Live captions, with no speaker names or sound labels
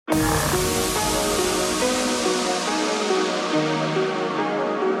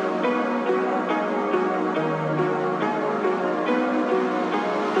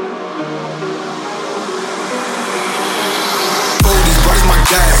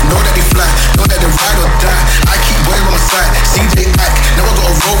fly, know that they ride or die. I keep boys on my side, CJ Ack, never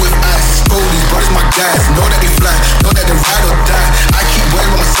gotta roll with ice. Go, these brothers my guys, know that they fly, know that they ride or die. I keep boys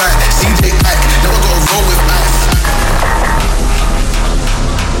on my side, CJ Ack, never gotta roll with ice.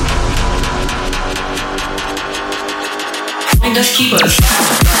 Just keep us.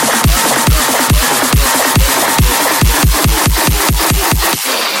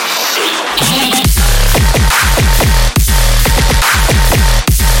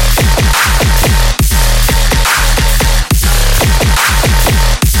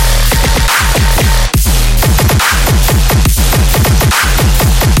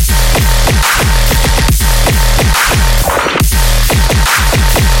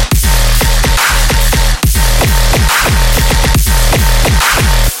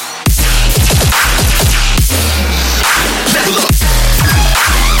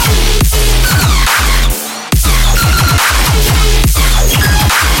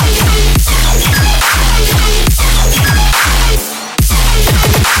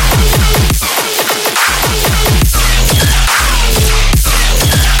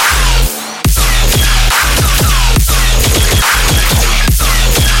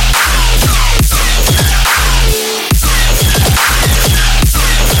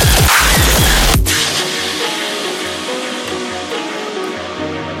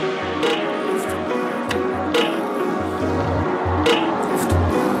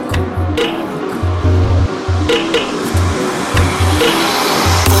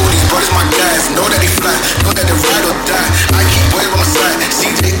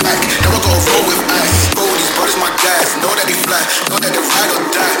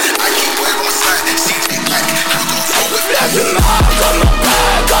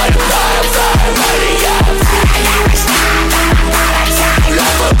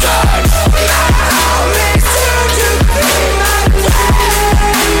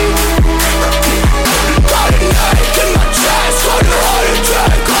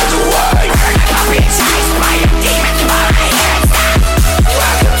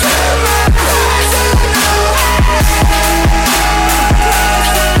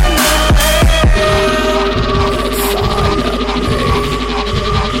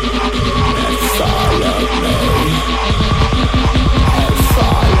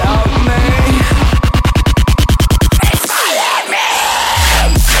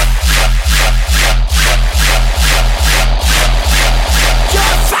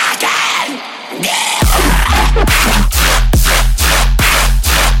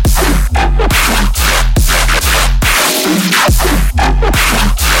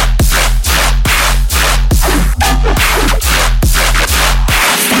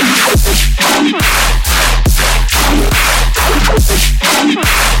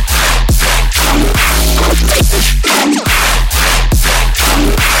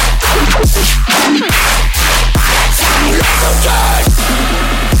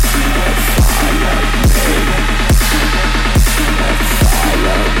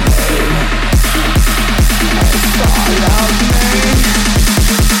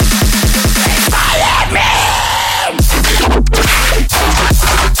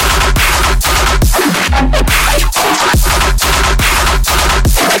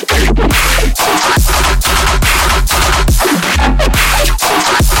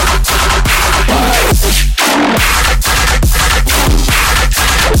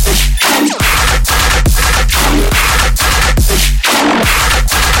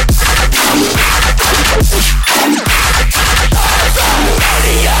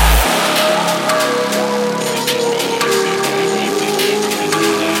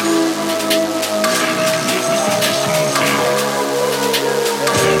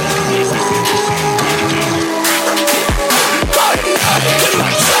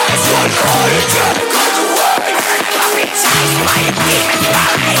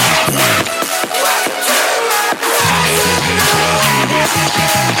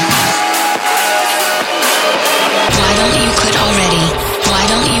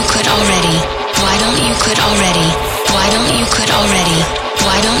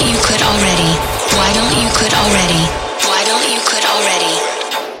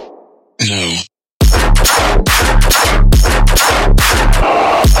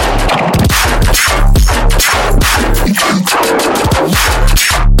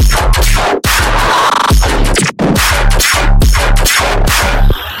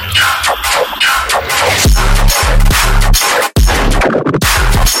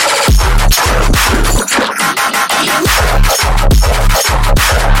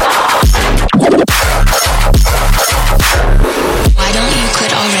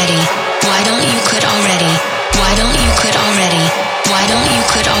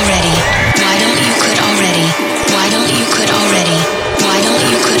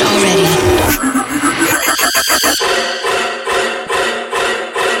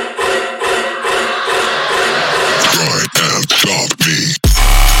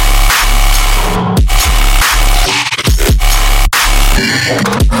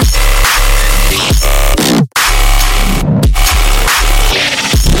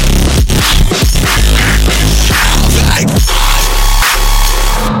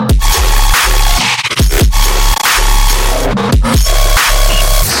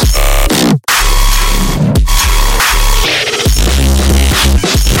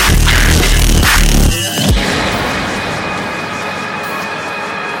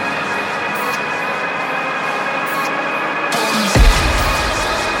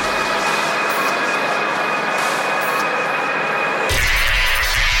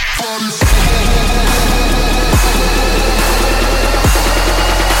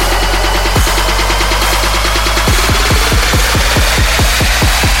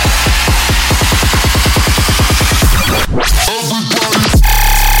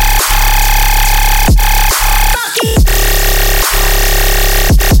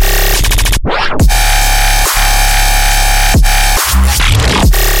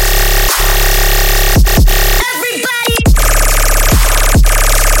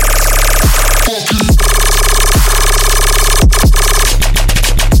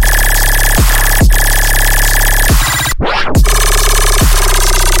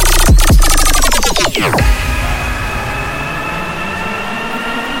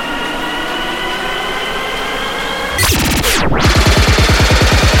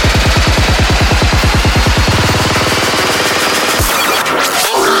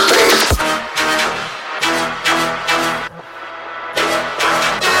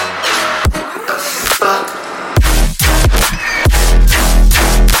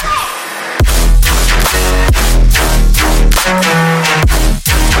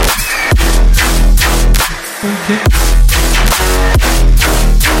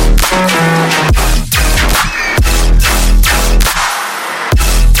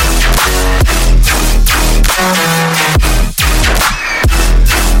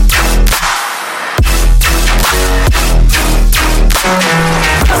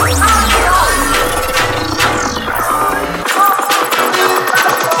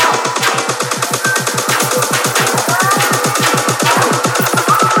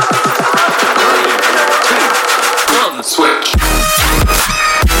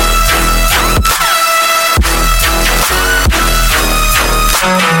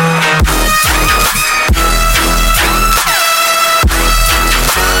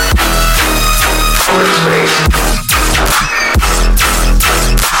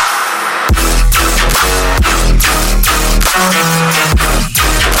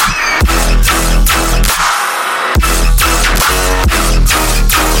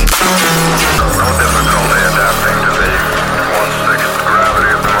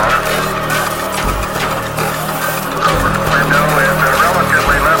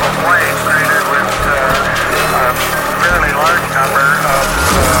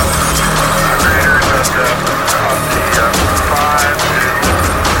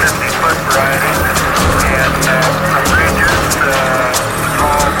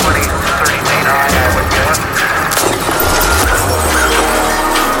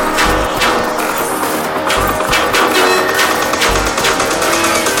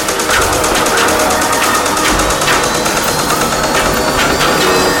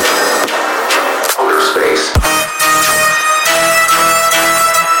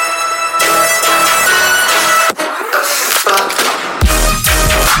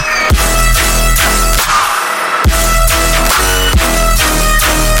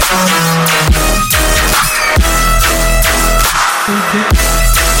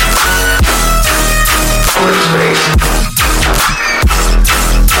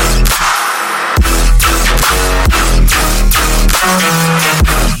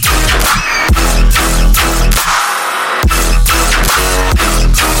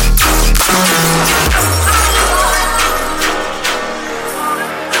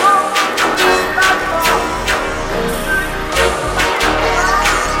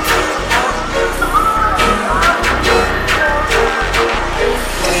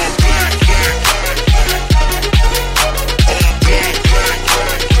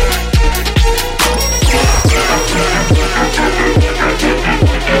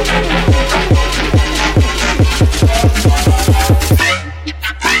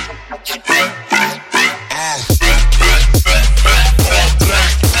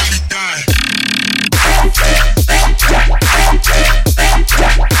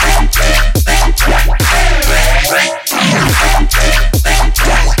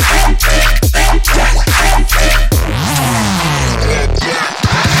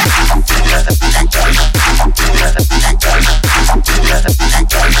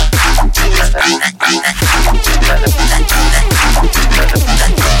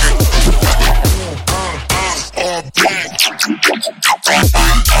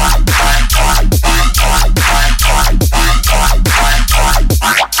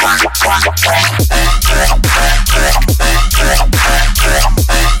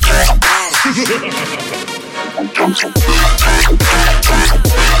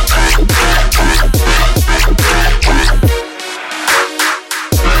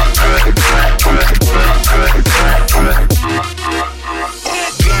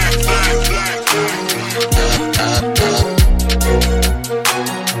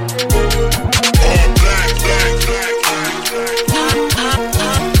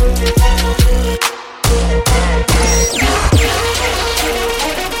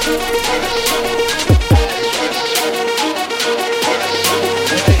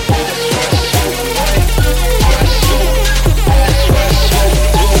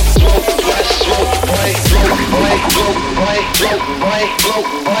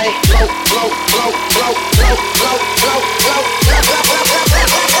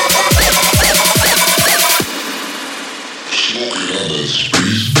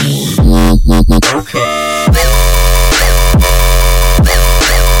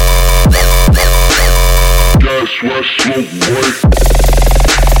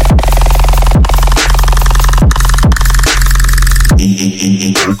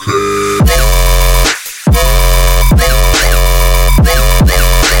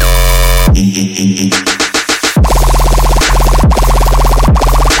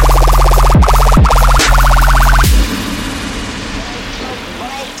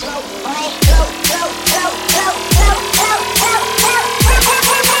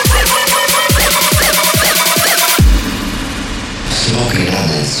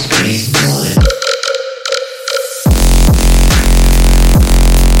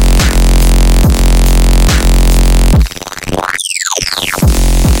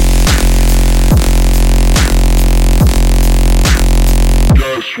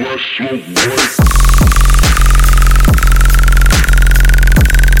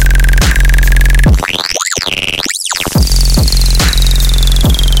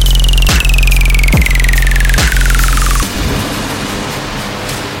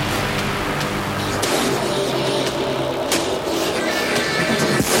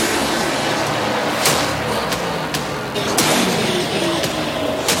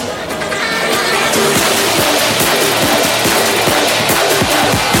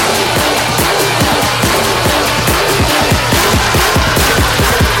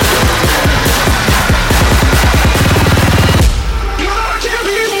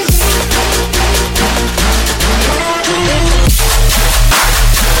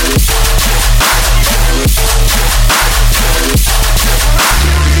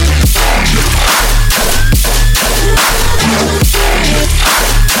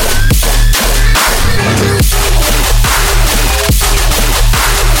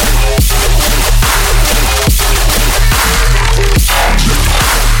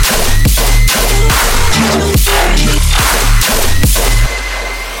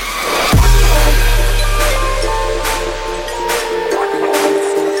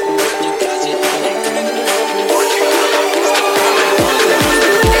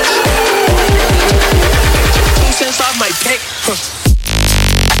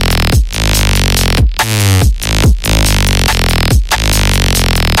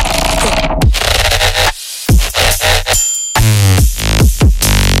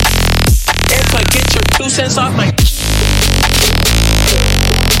 Cents off my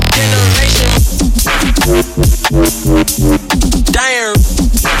generation. Damn.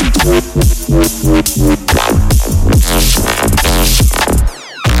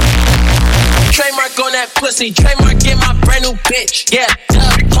 Trademark on that pussy. Trademark in my brand new bitch. Yeah.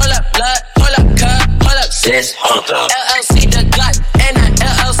 Hold up, blood. Hold up, cuz. Hold up, sis. LLC the God. And I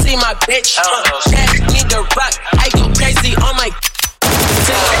LLC my bitch. Cash need the rock. I go crazy on my.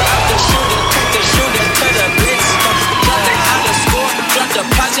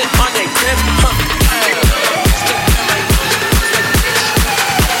 Deposit on their grip,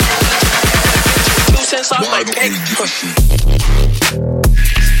 $2 cents off my cake.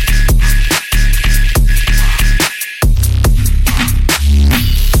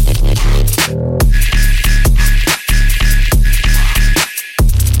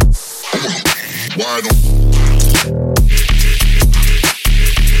 Why don't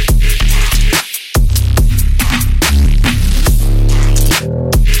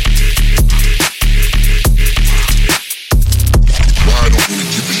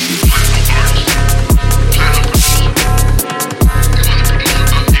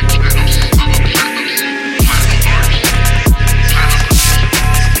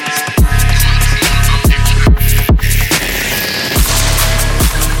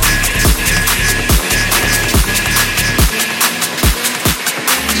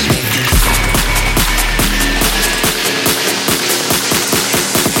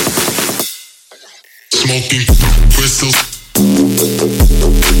smoking crystals.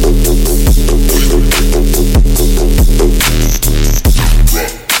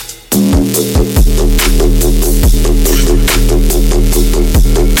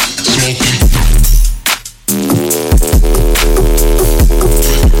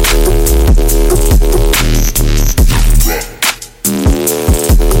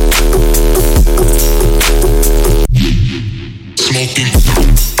 Smoking.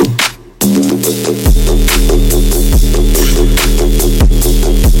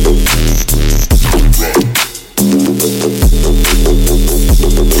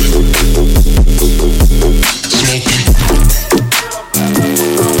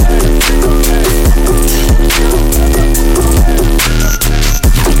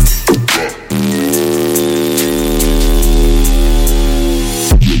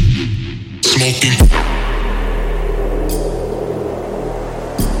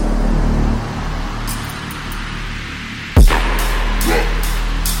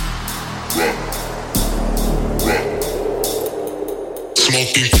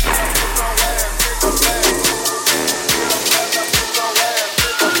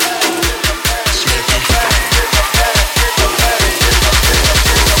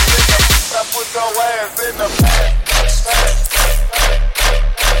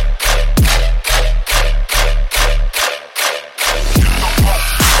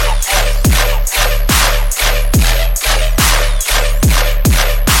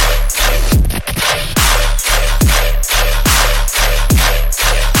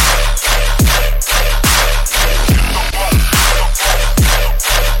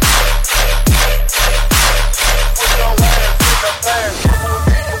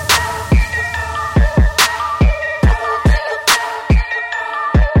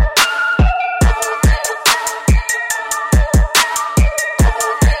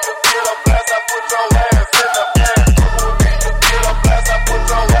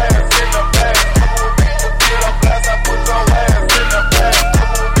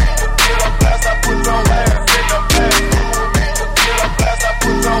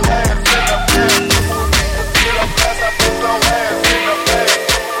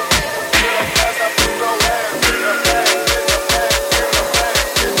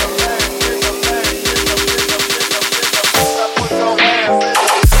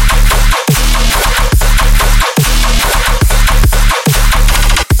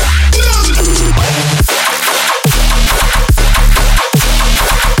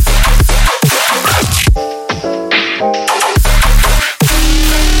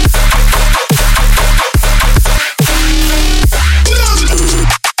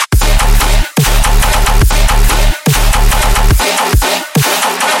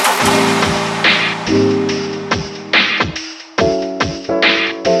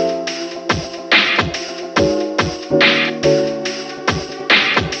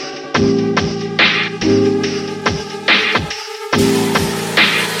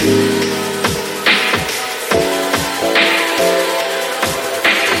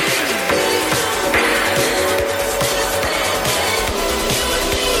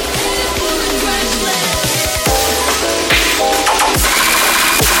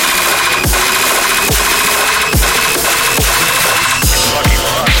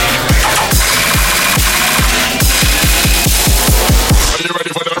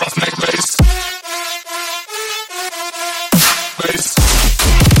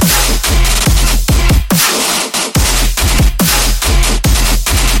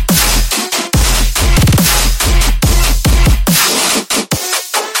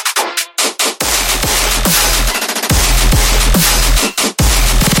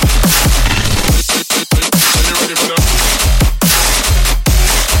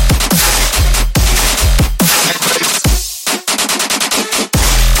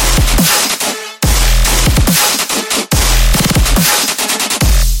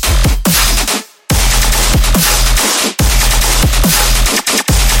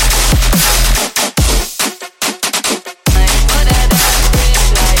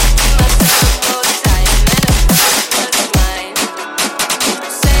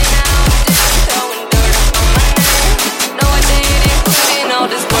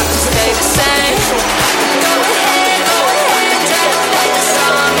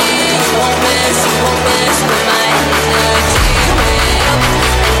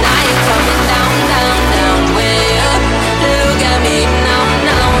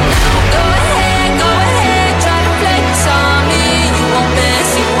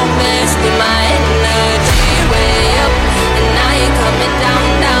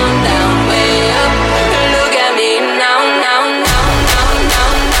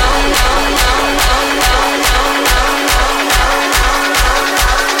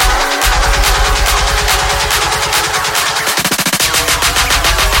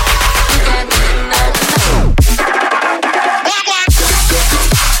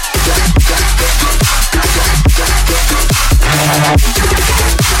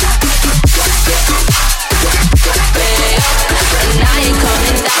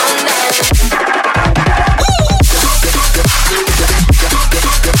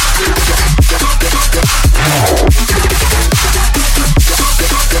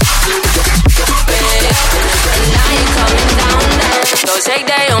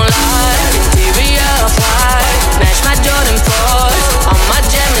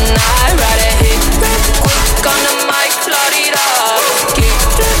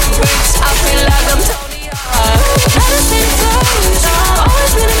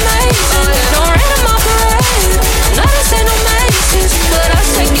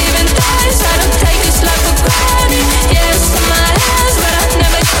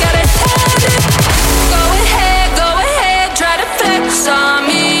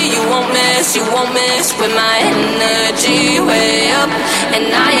 promise you won't mess with my energy. Way up,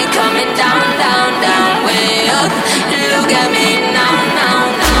 and I ain't coming down, down, down. Way up, look at me now,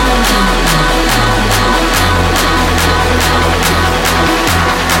 now, now, now, now, now,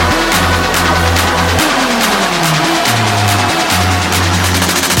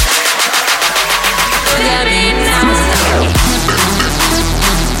 look at me now.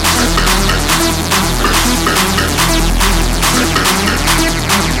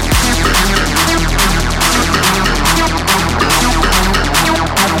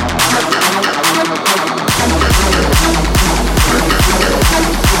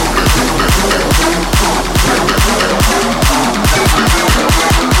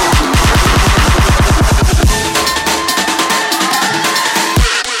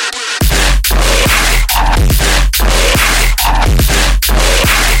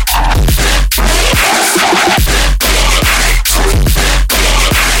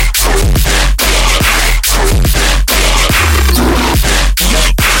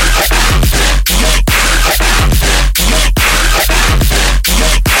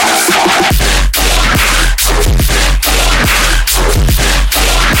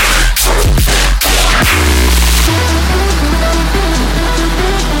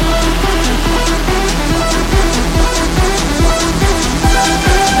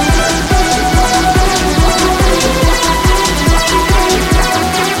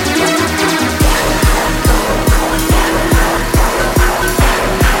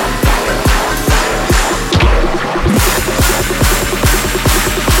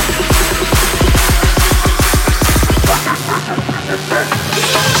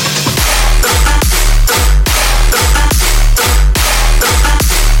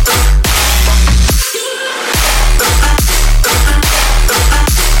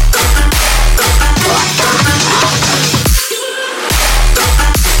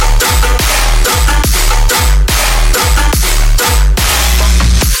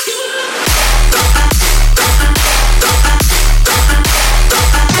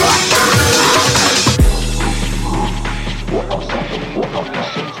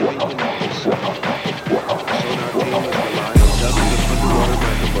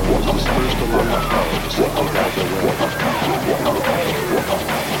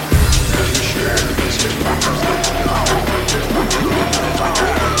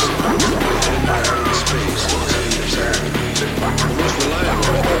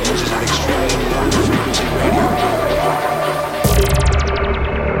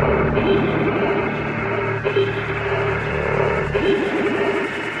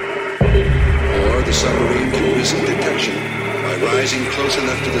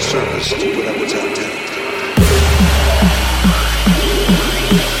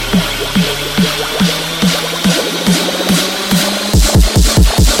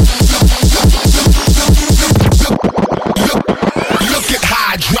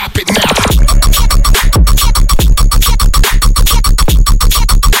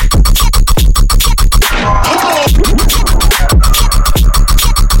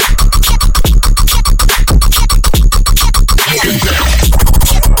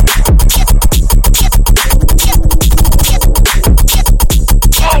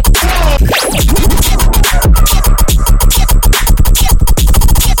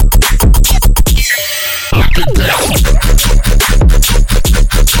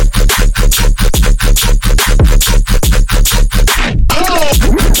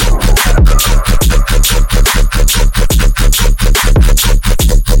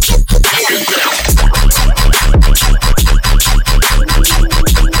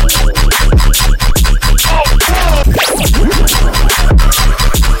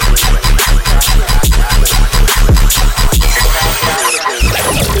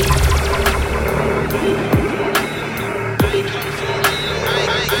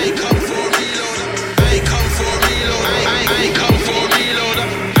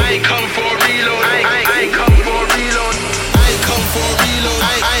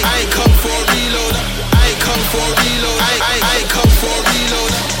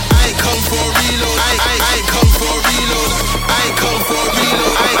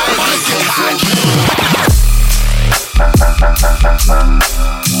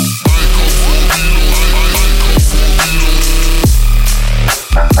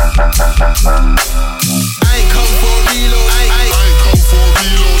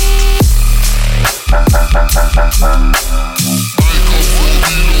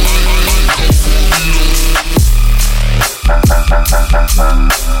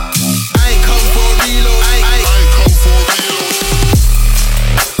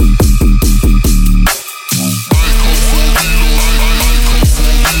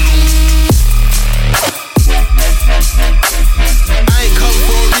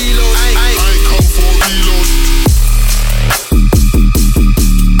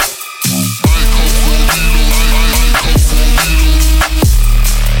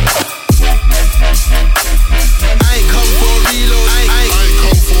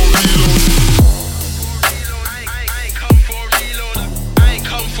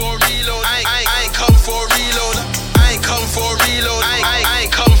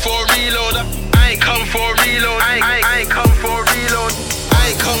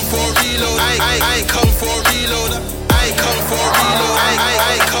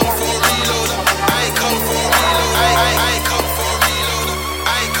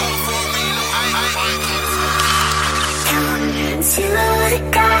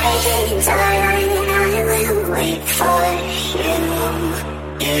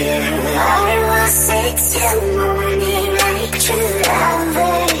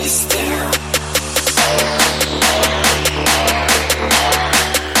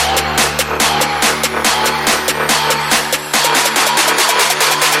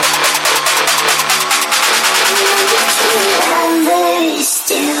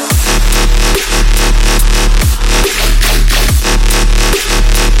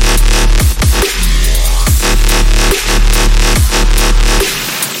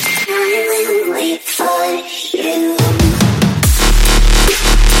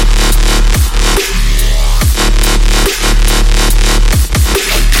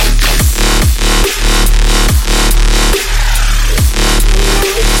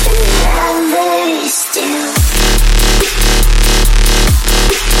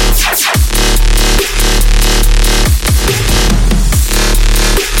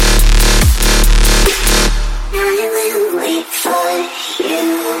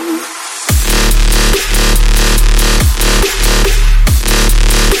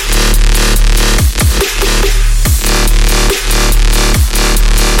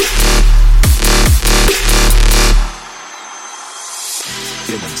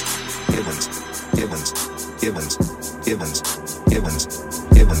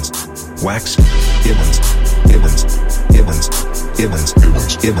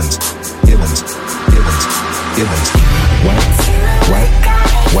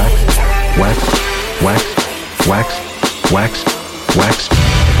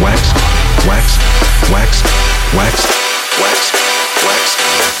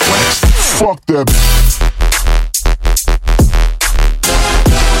 Fuck that.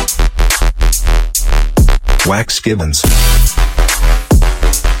 Wax Gibbons.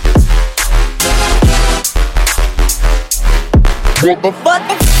 What the fuck?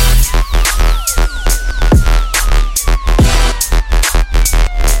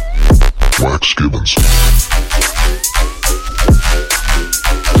 Wax Gibbons.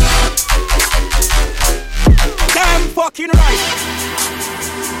 Damn fucking right.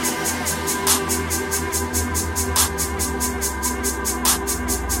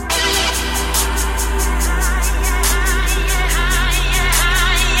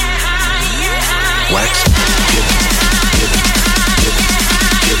 Wax Gibbons.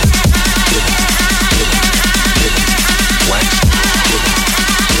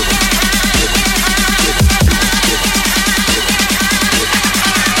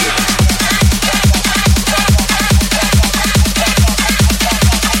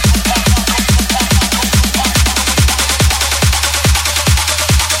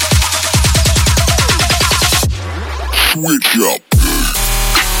 Switch up.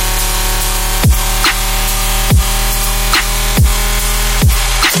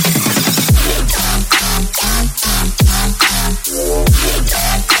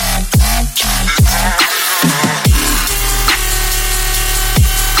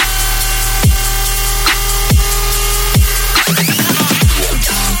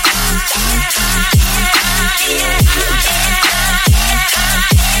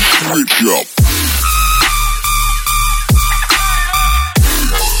 Switch up.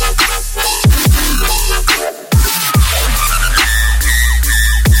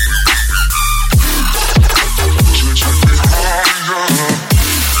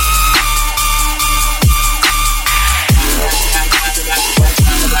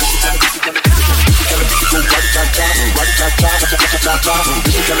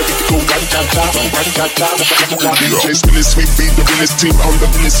 DJ spin it, sweet beat, the realest team on the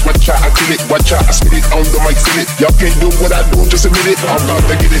list. Watch out, I kill it, watch out, I spit it on the mic, feel it. Y'all can't do what I do, just admit it. I'm about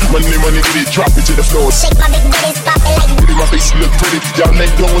to get it, money, get it, drop it to the floor. Shake my big booty, pop it like My face look pretty, y'all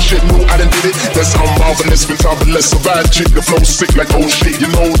ain't doing shit, no, I done did it. That's how I'm marvelous, been fabulous, survive chick, the flow sick like oh shit. You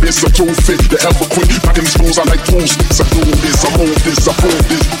know this, I'm too fit, the ever quick, rockin' these fools, I like fools. So I do this, I move this, I prove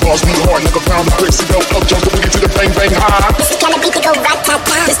this. Bars me hard like a pound of bricks, go up, jump, we get to the bang, bang, high. this kind of beat to go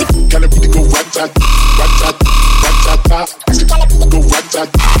rat-tat-tat. This the kind of beat to go rat-tat, rat-tat, rat-tat-tat. This the kind of beat to go rat-tat,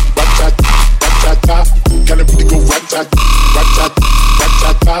 rat-tat, rat-tat-tat. Kind of beat to go rat-tat, rat-tat,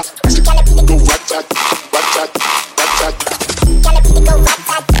 rat-tat-tat. This the kind of beat to go rat-tat, rat-tat, rat-tat. Kind of beat to go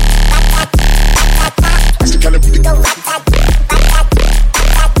rat-tat, rat-tat-tat-tat. This the kind of beat to go rat-tat, rat-tat-tat-tat.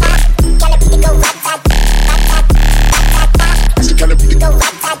 Kind of beat to go rat-tat, rat-tat-tat-tat. This the kind of beat to go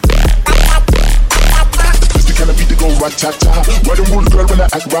rat-tat, rat-tat-tat-tat. This the kind of beat to go rat-tat-tat. Why them rude girl when I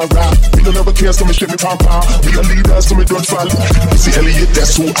act rah-rah? Me don't ever care, so me shit me pom-pom. Me a leader, so me don't follow. See Elliot,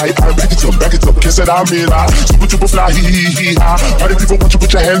 that's who I am. Back it up, kiss it, I'm in. Super duper fly, hee-hee-hee-ha. All the people want you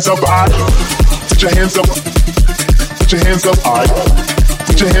put your hands up, put your hands up, put your hands up,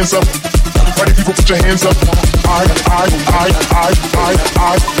 Put your hands up. Party people, put your hands up. I,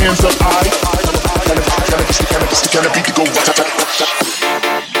 hands up. Can the beat go?